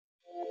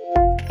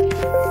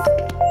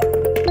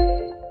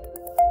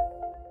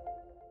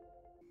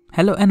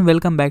Hello and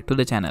welcome back to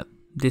the channel.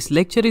 This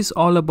lecture is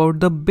all about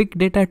the big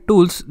data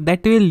tools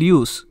that you will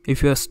use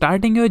if you are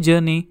starting your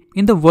journey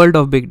in the world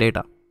of big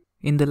data.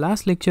 In the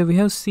last lecture, we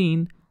have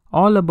seen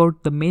all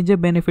about the major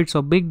benefits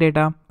of big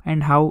data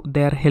and how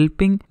they are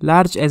helping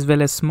large as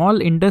well as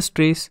small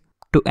industries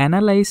to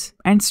analyze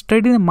and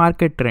study the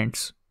market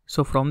trends.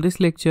 So from this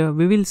lecture,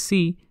 we will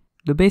see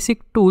the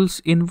basic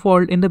tools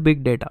involved in the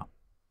big data.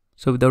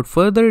 So without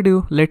further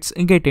ado, let's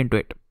get into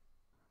it.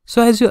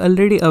 So as you're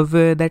already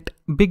aware that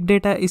big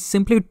data is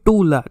simply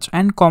too large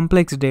and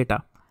complex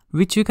data,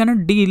 which you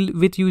cannot deal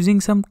with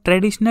using some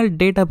traditional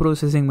data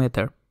processing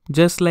method,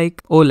 just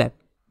like OLAP,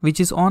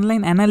 which is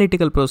online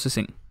analytical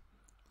processing.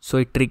 So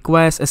it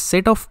requires a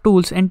set of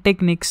tools and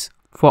techniques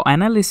for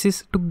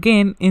analysis to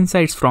gain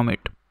insights from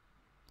it.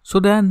 So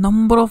there are a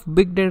number of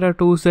big data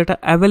tools that are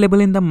available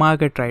in the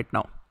market right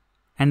now.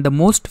 And the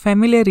most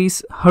familiar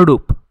is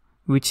Hadoop,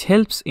 which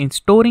helps in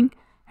storing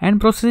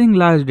and processing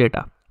large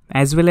data.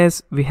 As well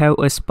as we have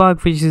a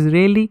Spark, which is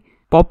really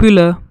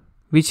popular,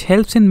 which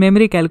helps in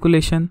memory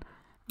calculation.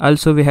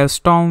 Also we have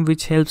Storm,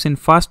 which helps in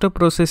faster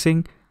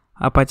processing,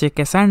 Apache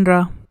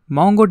Cassandra,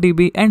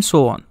 MongoDB and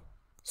so on.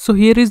 So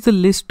here is the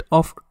list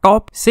of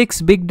top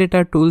 6 big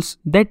data tools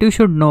that you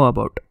should know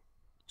about.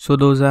 So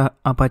those are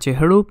Apache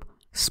Hadoop,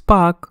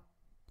 Spark,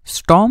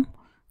 Storm,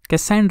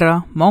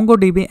 Cassandra,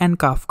 MongoDB and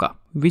Kafka,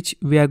 which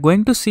we are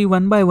going to see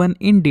one by one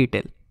in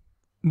detail.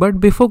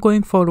 But before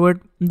going forward,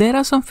 there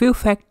are some few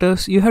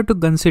factors you have to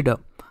consider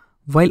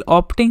while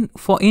opting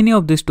for any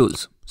of these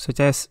tools, such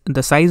as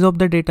the size of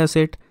the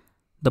dataset,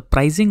 the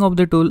pricing of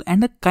the tool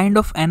and the kind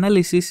of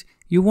analysis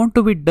you want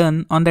to be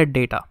done on that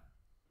data.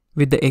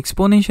 With the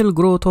exponential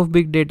growth of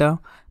big data,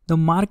 the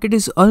market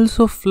is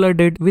also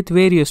flooded with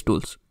various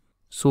tools.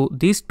 So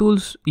these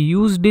tools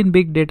used in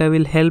big data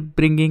will help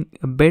bringing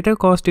a better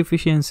cost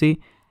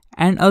efficiency,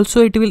 and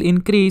also it will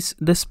increase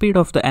the speed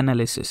of the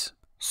analysis.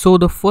 So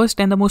the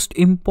first and the most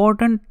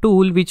important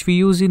tool which we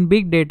use in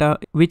big data,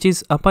 which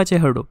is Apache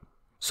Hadoop.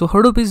 So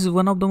Hadoop is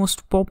one of the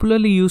most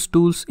popularly used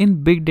tools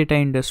in big data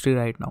industry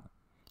right now.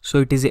 So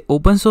it is an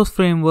open source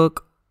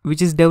framework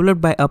which is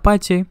developed by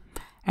Apache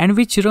and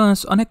which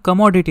runs on a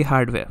commodity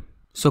hardware.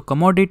 So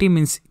commodity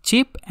means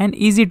cheap and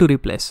easy to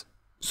replace.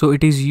 So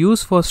it is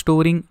used for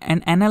storing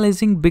and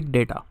analyzing big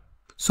data.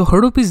 So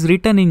Hadoop is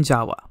written in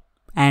Java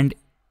and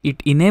it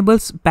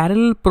enables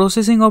parallel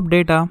processing of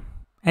data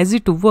as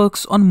it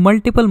works on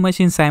multiple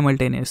machines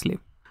simultaneously.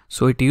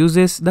 So it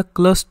uses the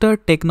cluster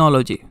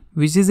technology,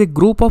 which is a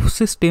group of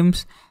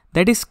systems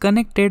that is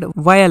connected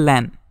via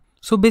LAN.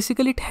 So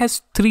basically it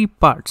has 3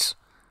 parts.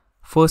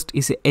 First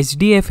is a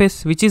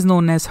HDFS, which is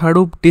known as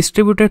Hadoop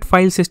Distributed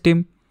File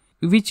System,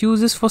 which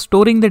uses for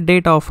storing the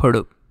data of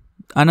Hadoop.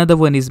 Another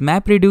one is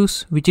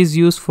MapReduce, which is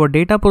used for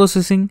data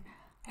processing,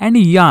 and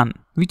Yarn,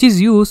 which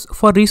is used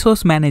for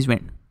resource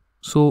management.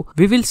 So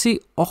we will see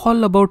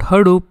all about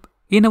Hadoop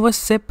in our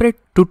separate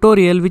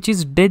tutorial which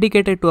is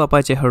dedicated to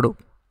Apache Hadoop.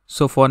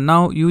 So for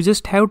now, you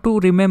just have to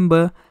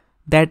remember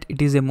that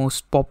it is a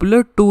most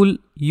popular tool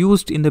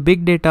used in the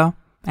big data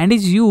and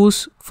is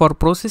used for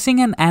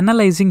processing and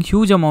analyzing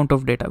huge amount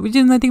of data, which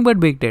is nothing but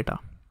big data.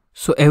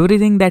 So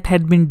everything that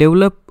had been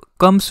developed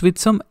comes with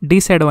some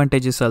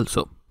disadvantages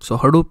also. So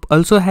Hadoop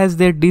also has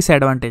their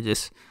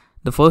disadvantages.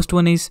 The first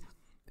one is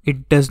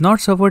it does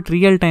not support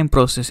real-time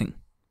processing.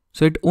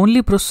 So it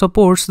only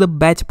supports the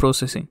batch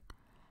processing.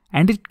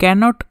 And it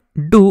cannot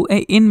do a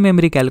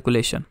in-memory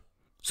calculation.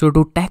 So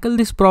to tackle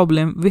this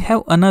problem, we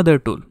have another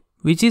tool,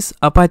 which is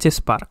Apache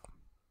Spark.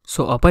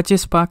 So Apache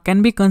Spark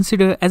can be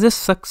considered as a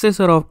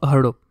successor of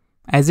Hadoop,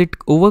 as it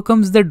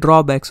overcomes the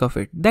drawbacks of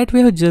it that we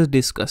have just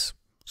discussed.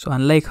 So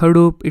unlike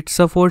Hadoop, it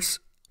supports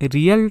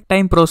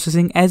real-time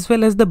processing as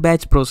well as the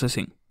batch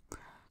processing.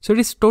 So it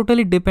is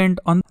totally dependent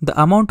on the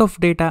amount of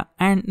data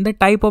and the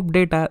type of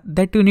data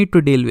that you need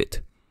to deal with.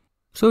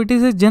 So it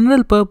is a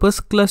general purpose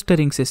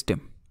clustering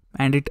system.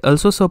 And it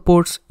also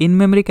supports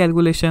in-memory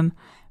calculation,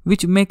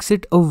 which makes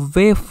it a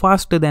way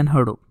faster than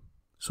Hadoop.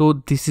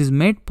 So this is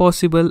made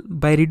possible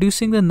by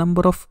reducing the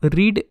number of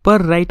read per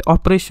write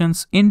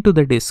operations into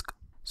the disk.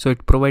 So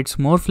it provides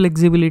more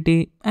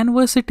flexibility and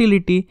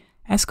versatility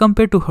as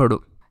compared to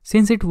Hadoop,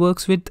 since it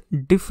works with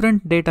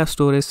different data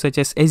storage such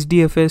as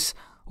HDFS,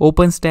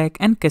 OpenStack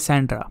and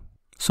Cassandra.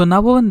 So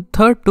now our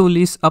third tool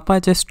is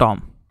Apache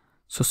Storm.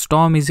 So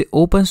Storm is an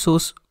open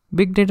source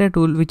big data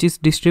tool which is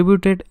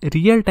distributed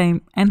real-time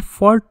and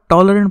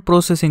fault-tolerant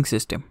processing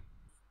system.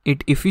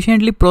 It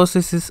efficiently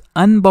processes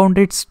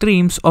unbounded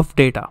streams of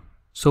data.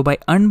 So by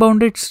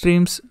unbounded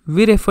streams,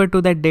 we refer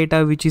to that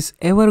data which is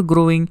ever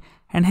growing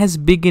and has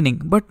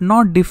beginning but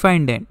not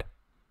defined end.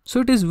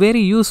 So it is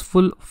very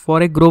useful for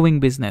a growing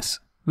business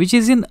which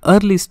is in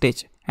early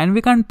stage and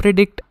we can't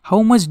predict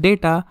how much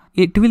data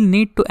it will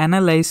need to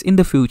analyze in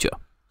the future.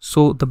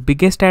 So the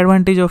biggest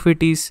advantage of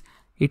it is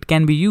it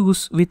can be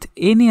used with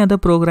any other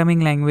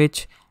programming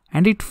language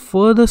and it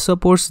further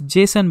supports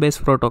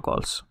JSON-based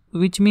protocols,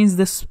 which means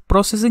the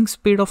processing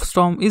speed of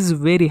Storm is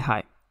very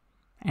high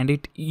and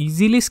it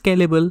easily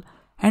scalable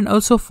and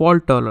also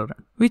fault tolerant,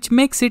 which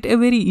makes it a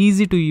very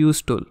easy to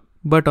use tool.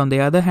 But on the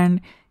other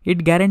hand,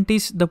 it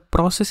guarantees the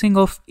processing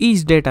of each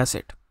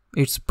dataset.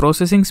 Its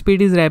processing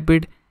speed is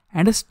rapid,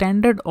 and a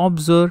standard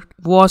observed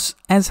was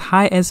as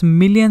high as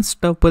millions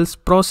tuples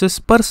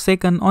processed per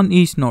second on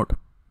each node.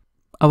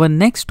 Our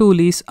next tool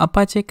is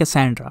Apache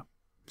Cassandra.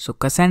 So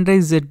Cassandra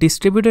is a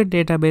distributed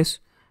database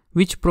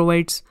which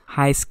provides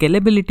high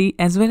scalability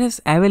as well as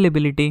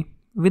availability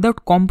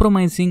without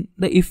compromising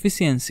the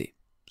efficiency.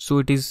 So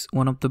it is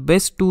one of the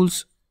best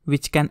tools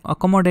which can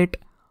accommodate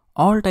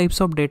all types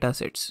of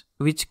datasets,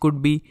 which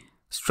could be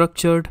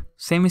structured,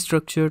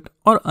 semi-structured,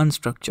 or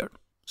unstructured.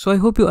 So I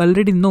hope you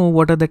already know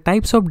what are the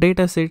types of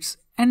datasets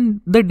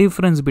and the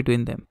difference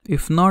between them.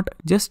 If not,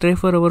 just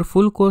refer our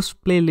full course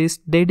playlist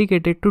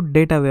dedicated to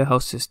data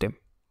warehouse system.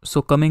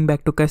 So coming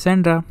back to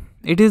Cassandra,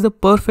 it is the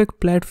perfect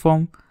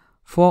platform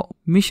for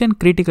mission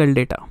critical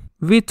data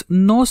with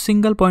no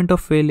single point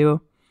of failure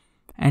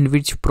and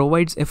which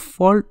provides a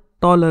fault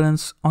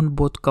tolerance on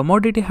both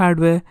commodity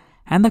hardware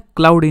and the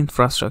cloud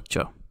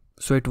infrastructure.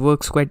 So it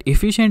works quite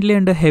efficiently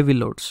under heavy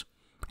loads,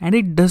 and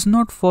it does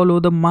not follow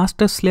the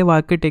master-slave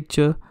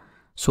architecture,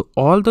 so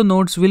all the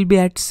nodes will be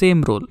at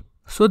same role.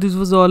 So this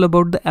was all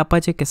about the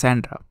Apache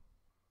Cassandra.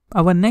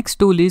 Our next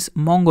tool is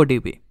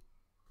MongoDB.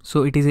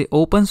 So it is an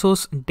open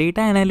source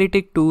data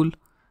analytic tool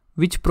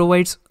which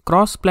provides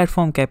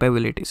cross-platform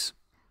capabilities.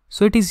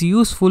 So it is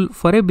useful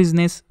for a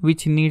business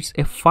which needs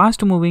a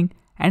fast-moving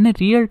and a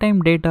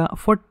real-time data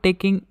for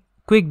taking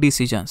quick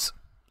decisions.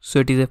 So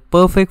it is a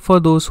perfect for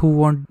those who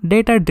want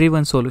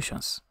data-driven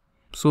solutions.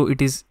 So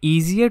it is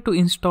easier to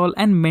install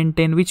and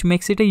maintain, which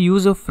makes it a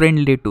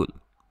user-friendly tool.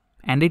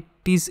 And it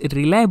is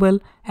reliable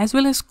as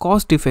well as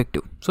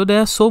cost-effective. So there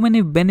are so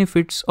many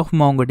benefits of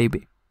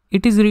MongoDB.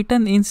 It is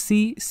written in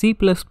C, C++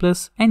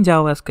 and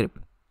JavaScript.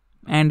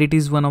 And it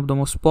is one of the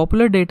most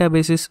popular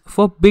databases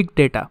for big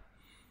data,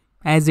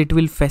 as it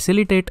will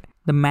facilitate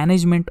the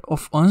management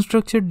of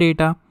unstructured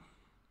data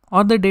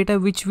or the data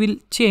which will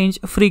change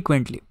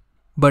frequently.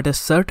 But a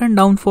certain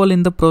downfall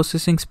in the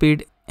processing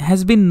speed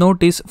has been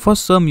noticed for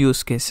some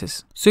use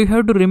cases. So you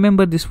have to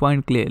remember this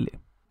point clearly.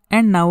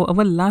 And now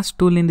our last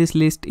tool in this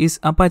list is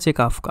Apache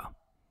Kafka.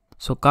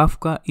 So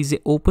Kafka is an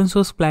open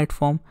source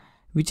platform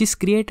which is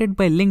created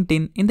by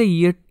LinkedIn in the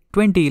year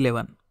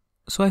 2011.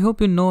 So I hope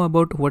you know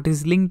about what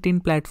is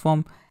LinkedIn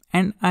platform,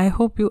 and I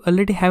hope you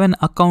already have an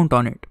account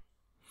on it.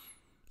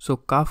 So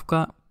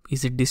Kafka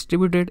is a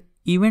distributed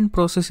event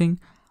processing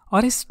or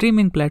a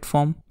streaming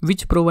platform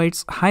which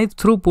provides high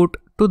throughput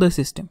to the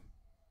system.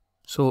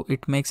 So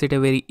it makes it a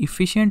very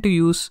efficient to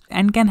use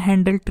and can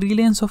handle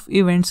trillions of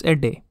events a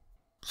day.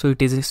 So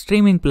it is a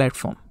streaming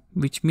platform,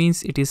 which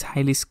means it is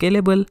highly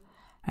scalable,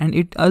 and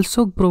it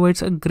also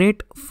provides a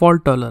great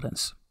fault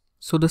tolerance.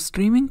 So the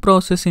streaming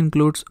process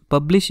includes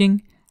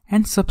publishing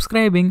and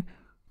subscribing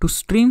to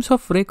streams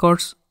of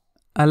records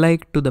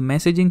alike to the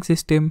messaging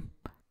system,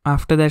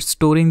 after that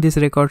storing these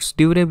records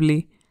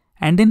durably,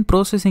 and then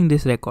processing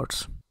these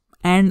records.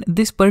 And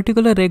these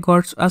particular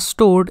records are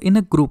stored in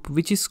a group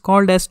which is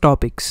called as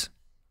topics.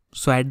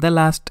 So at the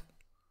last,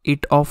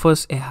 it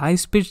offers a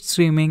high-speed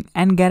streaming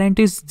and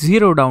guarantees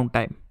zero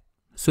downtime.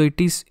 So it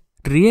is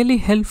really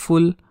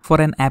helpful for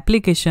an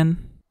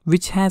application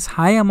which has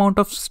high amount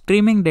of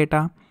streaming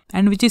data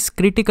and which is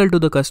critical to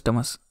the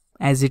customers,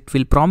 as it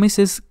will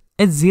promises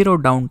a zero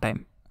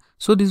downtime.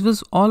 So this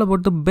was all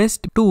about the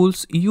best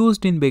tools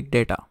used in big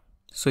data.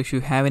 So if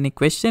you have any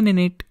question in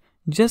it,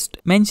 just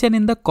mention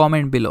in the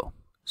comment below.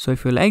 So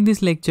if you like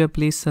this lecture,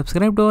 please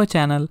subscribe to our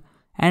channel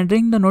and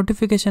ring the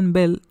notification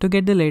bell to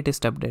get the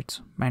latest updates.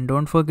 And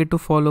don't forget to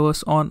follow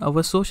us on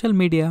our social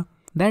media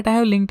that I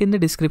have linked in the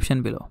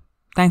description below.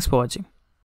 Thanks for watching.